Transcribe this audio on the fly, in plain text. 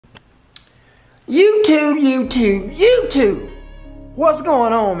YouTube. What's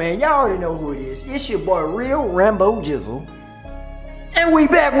going on, man? Y'all already know who it is. It's your boy, Real Rambo Jizzle. And we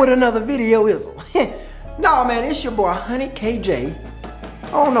back with another video, Izzle. Nah, man, it's your boy, Honey KJ. I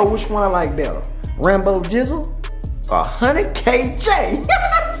don't know which one I like better. Rambo Jizzle or Honey KJ? You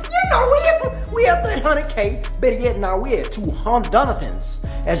know, we at 300K. Better yet, now we at 200 Donathans.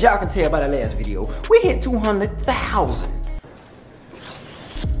 As y'all can tell by the last video, we hit 200,000.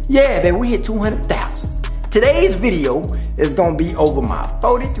 Yeah, baby, we hit 200,000. Today's video is gonna be over my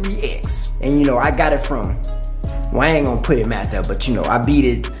 43X. And you know, I got it from, well, I ain't gonna put him out there, but you know, I beat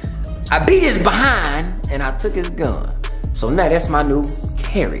his behind and I took his gun. So now that's my new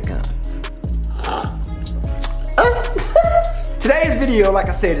carry gun. Today's video, like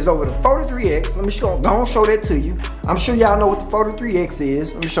I said, is over the 43X. Let me go and show that to you. I'm sure y'all know what the 43X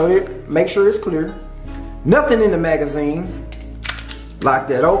is. Let me show it, make sure it's clear. Nothing in the magazine. Lock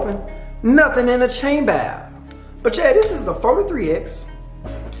that open. Nothing in the chain valve. But yeah, this is the 43X.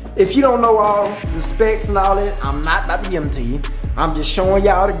 If you don't know all the specs and all that, I'm not about to give them to you. I'm just showing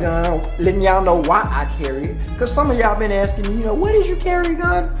y'all the gun, letting y'all know why I carry it. Because some of y'all been asking me, you know, what is you carry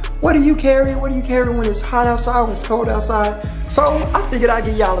gun? What do you carry? What do you carry when it's hot outside, when it's cold outside? So I figured I'd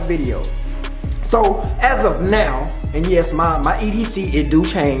give y'all a video. So as of now, and yes, my EDC, it do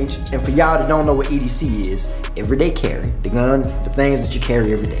change. And for y'all that don't know what EDC is, everyday carry. The gun, the things that you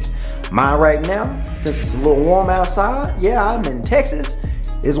carry every day. Mine right now, since it's a little warm outside, yeah, I'm in Texas.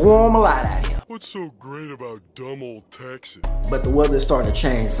 It's warm a lot out here. What's so great about dumb old Texas? But the weather's starting to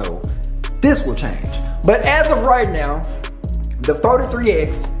change, so this will change. But as of right now, the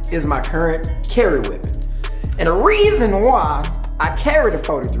 43X is my current carry weapon. And the reason why I carry the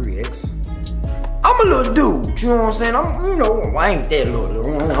 43X, I'm a little dude, you know what I'm saying? I ain't that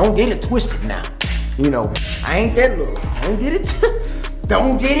little. I don't get it twisted now. You know, I ain't that little.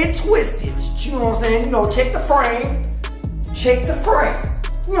 Don't get it twisted. You know what I'm saying? You know, check the frame. Check the frame.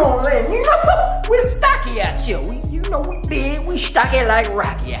 You know what I'm saying? You know, we're stocky out here. We big, we stocky like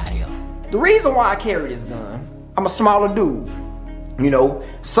Rocky out here. The reason why I carry this gun, I'm a smaller dude. You know,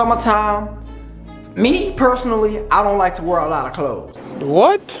 summertime, me personally, I don't like to wear a lot of clothes.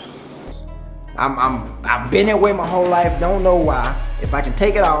 What? I've been that way my whole life, don't know why. If I can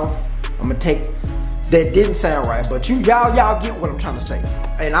take it off, I'm gonna take. That didn't sound right, but y'all get what I'm trying to say.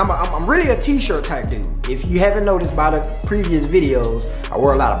 And I'm really a t-shirt type dude. If you haven't noticed by the previous videos, I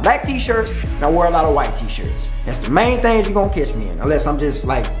wear a lot of black t-shirts and I wear a lot of white t-shirts. That's the main things you're gonna catch me in, unless I'm just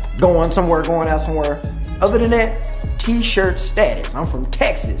like going out somewhere. Other than that, t-shirt status. I'm from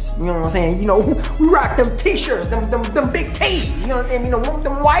Texas, you know what I'm saying? You know, we rock them t-shirts, them big tees, you know what I'm saying? You know,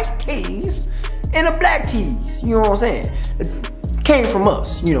 them white tees and the black tees, you know what I'm saying? Came from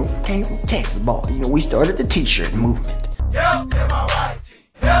us, you know, came from Texas, boy. You know, we started the t-shirt movement. Help in my white tee.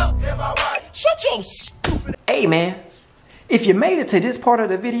 Help in my white tee. Shut your stupid. Hey man, if you made it to this part of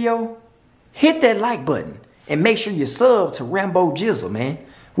the video, hit that like button and make sure you sub to Rambo Jizzle, man.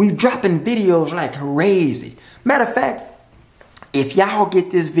 We dropping videos like crazy. Matter of fact, if y'all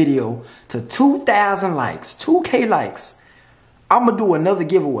get this video to 2,000 likes, 2K likes, I'm gonna do another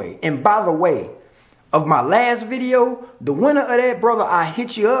giveaway. And by the way, of my last video, the winner of that, brother, I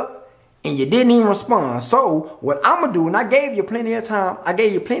hit you up and you didn't even respond. So what I'm gonna do, and I gave you plenty of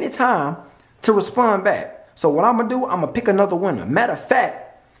time, to respond back. So what I'm gonna do, I'm gonna pick another winner. Matter of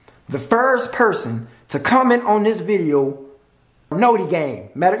fact, the first person to comment on this video, Noti Gang.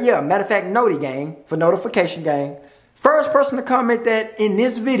 Matter of fact, Noti Gang for notification gang. First person to comment that in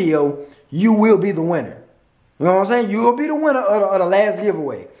this video, you will be the winner. You know what I'm saying? You will be the winner of the last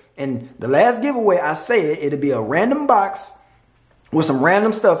giveaway. And the last giveaway, I said it'll be a random box with some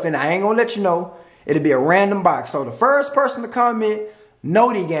random stuff in it. I ain't gonna let you know. It'll be a random box. So the first person to comment,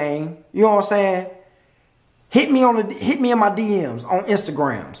 Noti Gang, you know what I'm saying? Hit me in my DMs on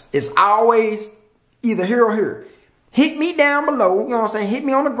Instagrams. It's always either here or here. Hit me down below, you know what I'm saying? Hit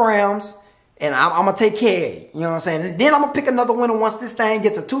me on the grams, and I'm gonna take care of you. You know what I'm saying? And then I'm gonna pick another winner once this thing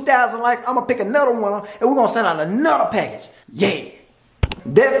gets to 2,000 likes. I'm gonna pick another winner, and we're gonna send out another package. Yeah.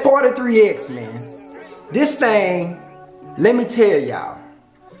 That 43X, man, this thing, let me tell y'all.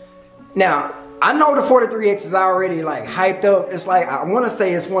 Now, I know the 43X is already like hyped up. It's like, I want to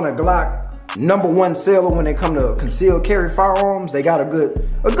say it's one of Glock #1 seller when they come to concealed carry firearms. They got a good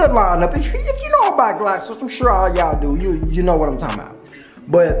lineup. If you know about Glocks, which I'm sure all y'all do, you know what I'm talking about.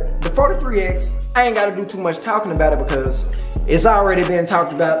 But the 43X, I ain't got to do too much talking about it because it's already been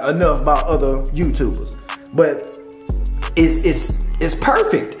talked about enough by other YouTubers. But it's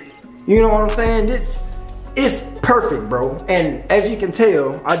perfect. You know what I'm saying? It's perfect, bro. And as you can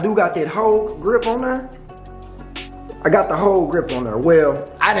tell, I do got that whole grip on there. I got the whole grip on there. Well,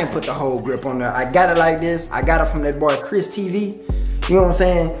 I didn't put the whole grip on there. I got it like this. I got it from that boy Chris TV. You know what I'm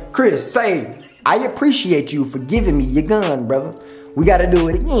saying? Chris, say, I appreciate you for giving me your gun, brother. We gotta do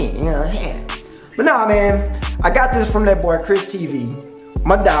it again, you know what I'm saying? But nah, man, I got this from that boy Chris TV.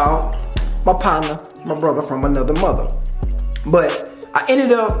 My dog, my partner, my brother from another mother. But I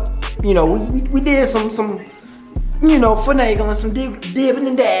ended up, you know, we did some you know, finagling, some dibbing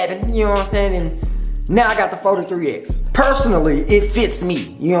and dabbing, you know what I'm saying? And now I got the 43X. Personally, it fits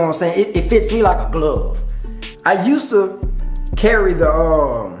me, you know what I'm saying? It fits me like a glove. I used to carry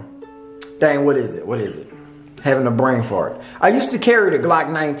the, dang, what is it? Having a brain fart. I used to carry the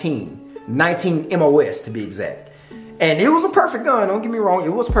Glock 19 MOS to be exact. And it was a perfect gun, don't get me wrong, it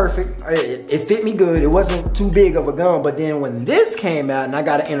was perfect. It fit me good, it wasn't too big of a gun, but then when this came out and I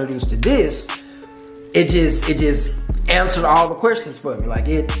got introduced to this, it just answered all the questions for me. Like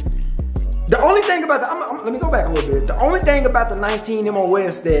the only thing about let me go back a little bit. The only thing about the 19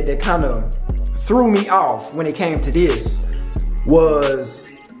 MOS that kind of threw me off when it came to this was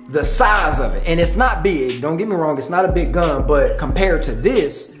the size of it. And it's not big, don't get me wrong, it's not a big gun, but compared to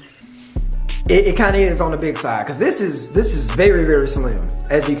this, it kind of is on the big side. Because this is very, very slim.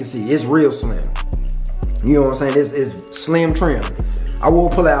 As you can see, it's real slim. You know what I'm saying? It's slim trim. I will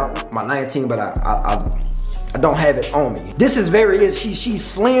pull out my 19, but I don't have it on me. This is she's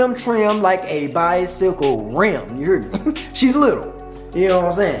slim trim like a bicycle rim. You heard me? She's little. You know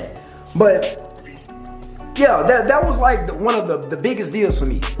what I'm saying? But yeah, that was like one of the biggest deals for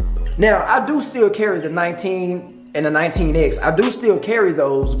me. Now, I do still carry the 19 and the 19X. I do still carry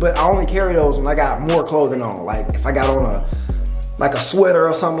those, but I only carry those when I got more clothing on. Like if I got on a sweater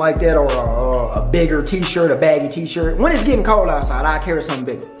or something like that, or a bigger t-shirt, a baggy t-shirt. When it's getting cold outside, I carry something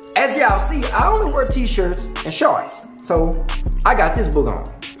bigger. As y'all see, I only wear t-shirts and shorts. So I got this book on.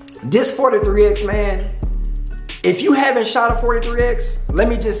 This 43X, man, if you haven't shot a 43X, let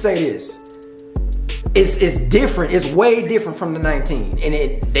me just say this. It's different, it's way different from the 19.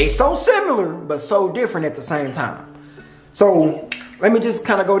 And they so similar, but so different at the same time. So let me just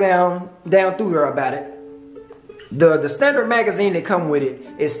kind of go down through there about it. The standard magazine that come with it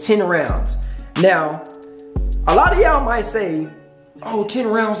is 10 rounds. Now, a lot of y'all might say, oh, 10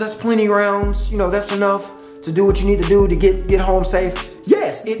 rounds, that's plenty of rounds. You know, that's enough to do what you need to do to get home safe.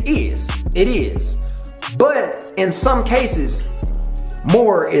 Yes, it is. It is. But in some cases,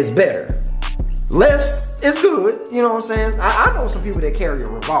 more is better. Less is good, you know what I'm saying? I know some people that carry a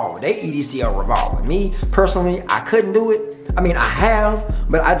revolver. They EDC a revolver. Me, personally, I couldn't do it. I mean, I have,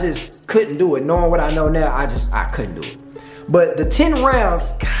 but I just couldn't do it. Knowing what I know now, I couldn't do it. But the 10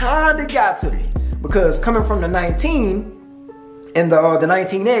 rounds kind of got to me. Because coming from the 19 and the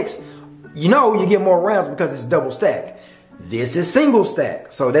 19X, you know you get more rounds because it's double stack. This is single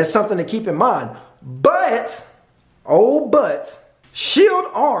stack. So that's something to keep in mind. But, oh but, Shield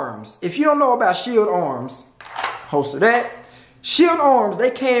Arms, if you don't know about Shield Arms, host of that, Shield Arms,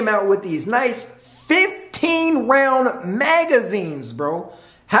 they came out with these nice 15 round magazines, bro.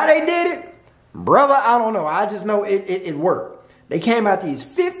 How they did it? Brother, I don't know. I just know it worked. They came out these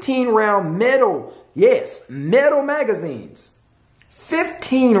 15 round metal, yes, metal magazines.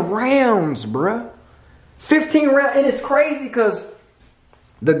 15 rounds, bruh. 15 rounds, and it's crazy because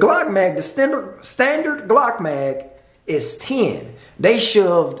the Glock mag, the standard Glock mag is 10. They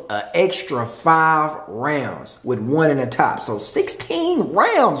shoved an extra 5 rounds with one in the top. So 16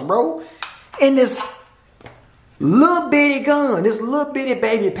 rounds, bro. In this little bitty gun, this little bitty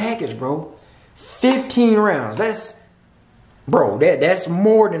baby package, bro. 15 rounds. That's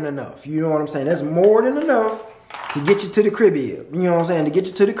more than enough. You know what I'm saying? That's more than enough to get you to the crib. You know what I'm saying? To get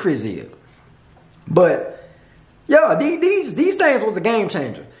you to the crib. But yeah, these things was a game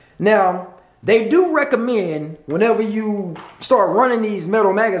changer. Now, they do recommend whenever you start running these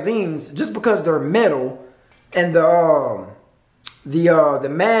metal magazines, just because they're metal and the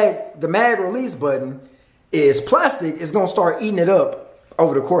mag release button is plastic, it's gonna start eating it up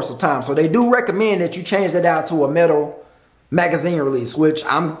over the course of time. So they do recommend that you change that out to a metal magazine release, which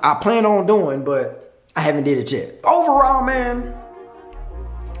I plan on doing, but I haven't did it yet. Overall, man,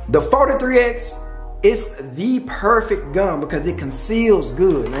 the 43X is the perfect gun because it conceals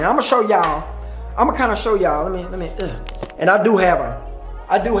good. Man, I'm gonna show y'all. I'm gonna kind of show y'all. Let me. And I do have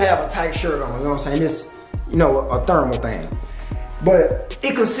a tight shirt on. You know what I'm saying? This, you know, a thermal thing, but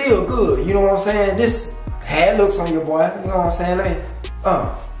it conceals good. You know what I'm saying? This had looks on your boy. You know what I'm saying?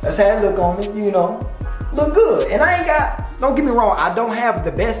 That's how it look on me. You know, look good. And I ain't got. Don't get me wrong. I don't have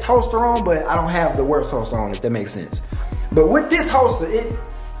the best holster on, but I don't have the worst holster on. If that makes sense. But with this holster, it.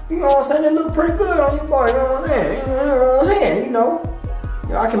 You know what I'm saying? It look pretty good on your boy. You know what I'm saying? You know what I'm saying? You know,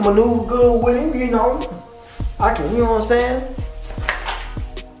 I can maneuver good with him. You know, I can, you know what I'm saying?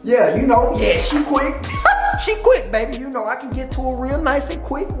 Yeah, you know, yeah, she quick. She quick, baby. You know, I can get to her real nice and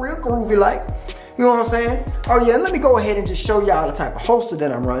quick, real groovy like. You know what I'm saying? Oh yeah, let me go ahead and just show y'all the type of holster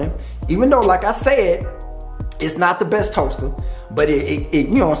that I'm running. Even though, like I said, it's not the best holster, but it you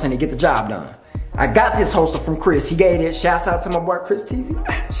know what I'm saying, it get the job done. I got this holster from Chris. He gave it. Shouts out to my boy Chris TV.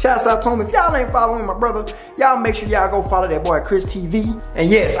 Shouts out to him. If y'all ain't following my brother, y'all make sure y'all go follow that boy Chris TV. And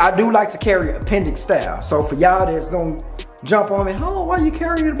yes, I do like to carry appendix style. So for y'all that's gonna jump on me, oh, why you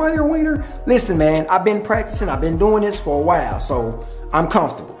carrying it by your wiener? Listen, man, I've been practicing. I've been doing this for a while, so I'm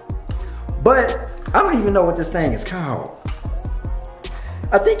comfortable. But I don't even know what this thing is called.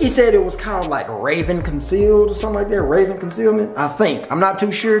 I think he said it was called like Raven Concealed or something like that. Raven Concealment, I think. I'm not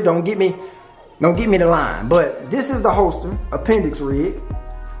too sure. Don't get me the line. But this is the holster, appendix rig.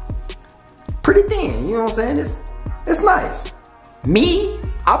 Pretty thin, you know what I'm saying? It's nice. Me,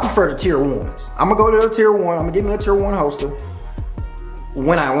 I prefer the tier 1s. I'm gonna go to the tier 1. I'm gonna get me a tier 1 holster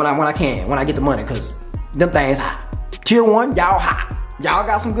when I can, when I get the money, cause them things hot. Tier 1, y'all hot. Y'all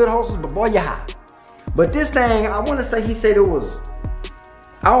got some good holsters, but boy, you hot. But this thing, I wanna say he said it was,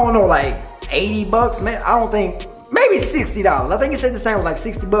 I don't know, like 80 bucks, man. I don't think, maybe $60. I think he said this thing was like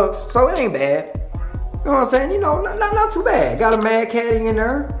 60 bucks, so it ain't bad. You know what I'm saying? You know, not too bad. Got a Mad Caddy in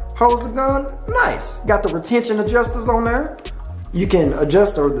there, holds the gun, nice. Got the retention adjusters on there. You can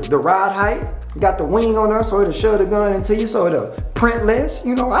adjust the rod height. Got the wing on there, so it'll shove the gun into you, so it'll print less.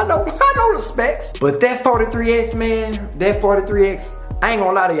 You know, I know the specs. But that 43X, man, that 43X, I ain't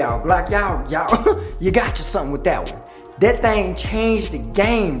gonna lie to y'all. Glock, y'all, you got you something with that one. That thing changed the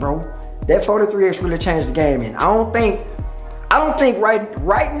game, bro. That 43X really changed the game, and I don't think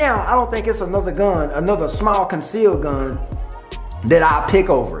right now, I don't think it's another gun, another small concealed gun that I'll pick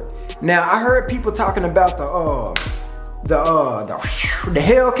over it. Now, I heard people talking about the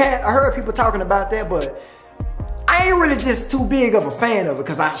Hellcat. I heard people talking about that, but I ain't really just too big of a fan of it,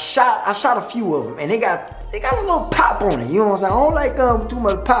 because I shot a few of them, and they got a little pop on it. You know what I'm saying? I don't like guns with too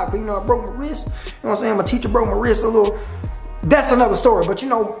much pop, you know, I broke my wrist. You know what I'm saying? My teacher broke my wrist a little. That's another story, but you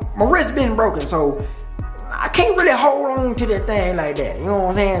know, my wrist been broken, so I can't really hold on to that thing like that. You know what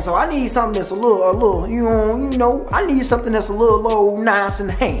I'm saying? So I need something that's a little, you know, I need something that's a little nice in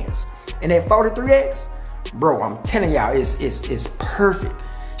the hands. And that 43X, bro, I'm telling y'all, it's perfect.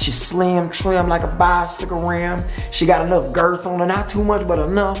 She's slim, trim like a bicycle ram. She got enough girth on her, not too much, but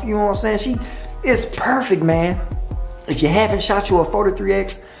enough. You know what I'm saying? It's perfect, man. If you haven't shot you a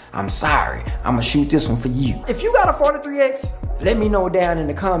 43X, I'm sorry. I'm gonna shoot this one for you. If you got a 43X, let me know down in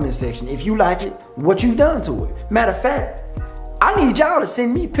the comment section if you like it, what you've done to it. Matter of fact, I need y'all to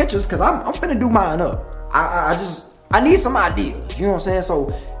send me pictures, because I'm finna do mine up. I need some ideas, you know what I'm saying?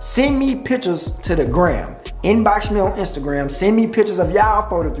 So send me pictures to the gram. Inbox me on Instagram. Send me pictures of y'all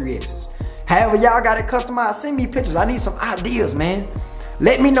 43Xs. However y'all got it customized, send me pictures. I need some ideas, man.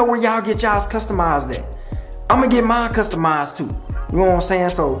 Let me know where y'all get y'all's customized at. I'm gonna get mine customized too. You know what I'm saying?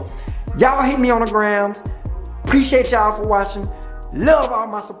 So y'all hit me on the grams. Appreciate y'all for watching. Love all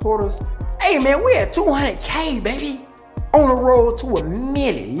my supporters. Hey man, we at 200K, baby. On the road to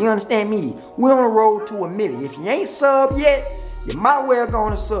 1,000,000. You understand me? We're on the road to 1,000,000. If you ain't subbed yet, you might well go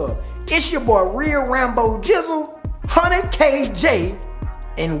on a sub. It's your boy Real Rambo Jizzle, 100KJ,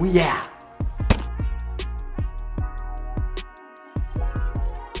 and we out.